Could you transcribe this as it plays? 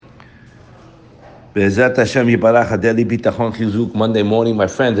Be'ezrat Hashem Yibarach Hadeli Bitachon Chizuk Monday morning, my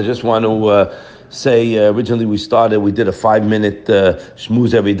friends. I just want to say, originally we did a 5-minute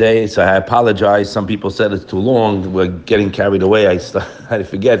shmooze every day, so I apologize. Some people said it's too long. We're getting carried away. I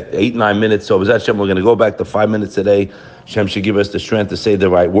forget, 8-9 minutes. So Be'ezrat Hashem, we're going to go back to 5 minutes today. Hashem should give us the strength to say the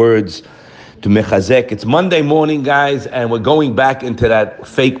right words, to mechazek. It's Monday morning, guys, and we're going back into that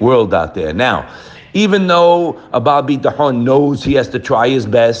fake world out there. Now, even though Abal Bitachon knows he has to try his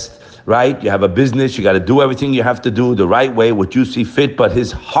best, right? You have a business, you got to do everything you have to do the right way, what you see fit, but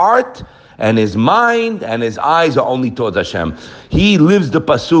his heart and his mind and his eyes are only towards Hashem. He lives the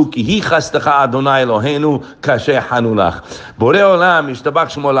pasuk, Hi chastecha Adonai Eloheinu kasher hanulach. Borei olam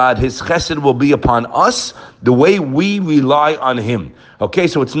yishtabach shmo la'ad. His chesed will be upon us the way we rely on him. Okay,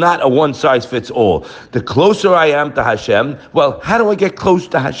 so it's not a one size fits all. The closer I am to Hashem, well, how do I get close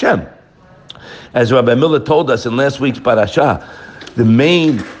to Hashem? As Rabbi Miller told us in last week's parasha, the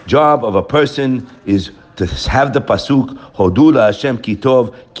main job of a person is to have the pasuk Hodu Hashem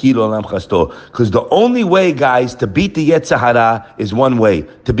Kitov Ki L'olam Chasto. Because the only way, guys, to beat the Yetzer Hara is one way: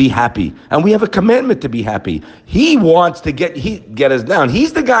 to be happy. And we have a commandment to be happy. He wants to get us down.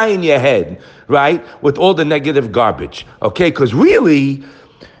 He's the guy in your head, right, with all the negative garbage. Okay, because really,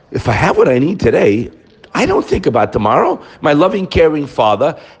 if I have what I need today, I don't think about tomorrow. My loving, caring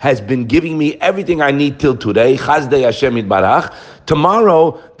Father has been giving me everything I need till today. Chazdei Hashem Yitbarach.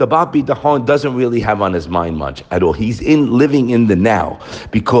 Tomorrow, the Baal Bitachon doesn't really have on his mind much at all. He's living in the now,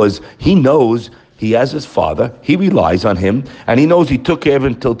 because he knows he has his Father, he relies on him, and he knows he took care of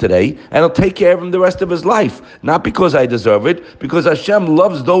him till today, and he'll take care of him the rest of his life. Not because I deserve it, because Hashem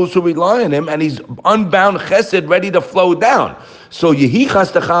loves those who rely on him, and he's unbound chesed ready to flow down. So Yehi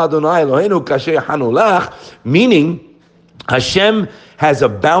chastecha Adonai Eloheinu kasher hanulach, meaning Hashem has a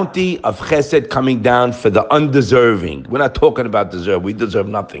bounty of chesed coming down for the undeserving. We're not talking about deserve, we deserve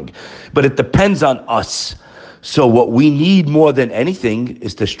nothing. But it depends on us. So what we need more than anything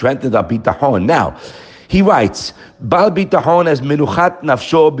is to strengthen our bitachon. Now, he writes, Baal bitachon has menuchat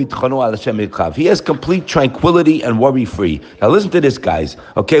nafsho bitachonu al Hashem yitchav. He has complete tranquility and worry-free. Now listen to this, guys.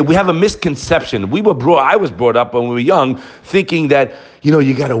 Okay, we have a misconception. I was brought up when we were young, thinking that,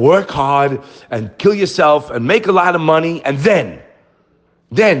 you got to work hard and kill yourself and make a lot of money, and then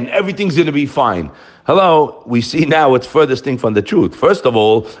everything's going to be fine. Hello, we see now it's furthest thing from the truth. First of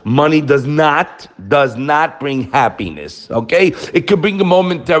all, money does not bring happiness, okay? It could bring a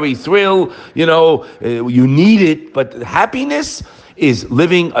momentary thrill, you need it, but happiness is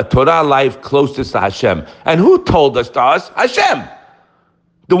living a Torah life closest to Hashem. And who told us to us? Hashem.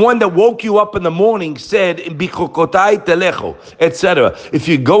 The one that woke you up in the morning said, Bichokotai telecho, etc. If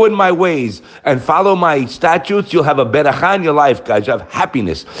you go in my ways and follow my statutes, you'll have a beracha in your life, guys. You have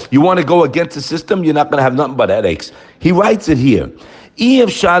happiness. You want to go against the system, you're not going to have nothing but headaches. He writes it here.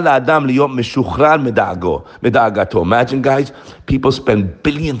 Imagine, guys, people spend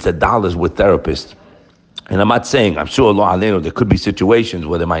billions of dollars with therapists. And I'm sure Allah Aleinu, there could be situations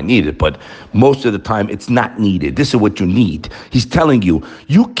where they might need it, but most of the time it's not needed. This is what you need. He's telling you,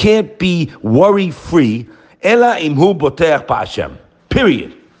 you can't be worry-free, ela imhu boteach ba'Hashem.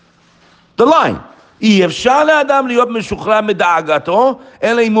 Period. The line. Why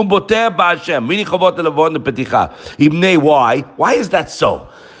is that so?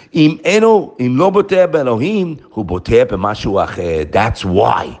 That's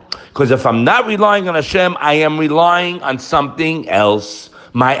why. Because if I'm not relying on Hashem, I am relying on something else,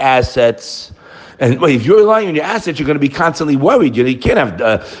 my assets. And if you're relying on your assets, you're going to be constantly worried. You can't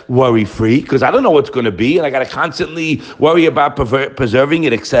have worry-free, because I don't know what's going to be, and I got to constantly worry about preserving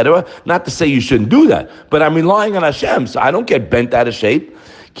it, etc. Not to say you shouldn't do that, but I'm relying on Hashem, so I don't get bent out of shape.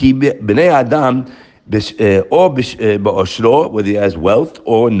 Ki b'nei Adam, or whether he has wealth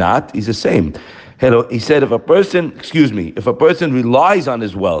or not, he's the same. He said, if a person relies on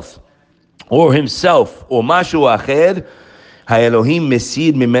his wealth, or himself, or mashu acher, ha'elohim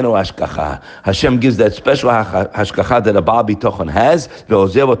mesid mimeno hashkacha. Hashem gives that special hashkacha that a Baal Bitachon has,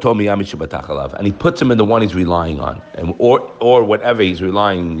 and he puts him in the one he's relying on, or whatever he's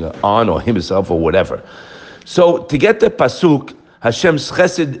relying on, or himself, or whatever. So to get the pasuk, Hashem's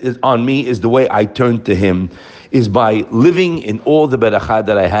chesed on me is the way I turn to him, is by living in all the beracha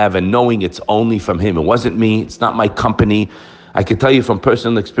that I have and knowing it's only from him. It wasn't me, it's not my company. I can tell you from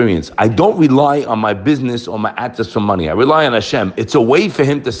personal experience, I don't rely on my business or my access for money. I rely on Hashem. It's a way for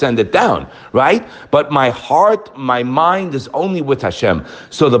him to send it down, right? But my heart, my mind is only with Hashem.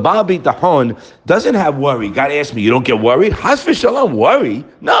 So the Baal Bitachon doesn't have worry. God asked me, you don't get worried? Has v'shalom, worry?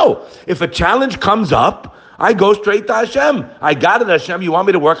 No. If a challenge comes up, I go straight to Hashem. I got it, Hashem. You want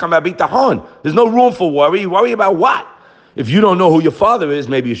me to work on my bitachon? There's no room for worry. You worry about what? If you don't know who your father is,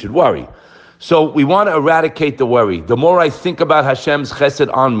 maybe you should worry. So we want to eradicate the worry. The more I think about Hashem's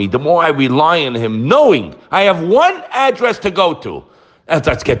chesed on me, the more I rely on Him, knowing I have one address to go to.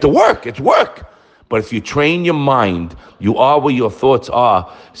 Let's get to work. It's work. But if you train your mind, you are where your thoughts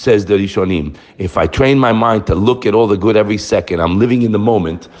are, says the Rishonim. If I train my mind to look at all the good every second, I'm living in the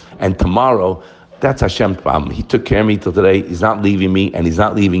moment, and tomorrow, that's Hashem's problem. He took care of me till today. He's not leaving me, and He's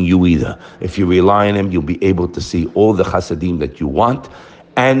not leaving you either. If you rely on Him, you'll be able to see all the chasadim that you want,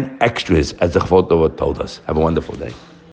 and extras, as the Chavot told us. Have a wonderful day.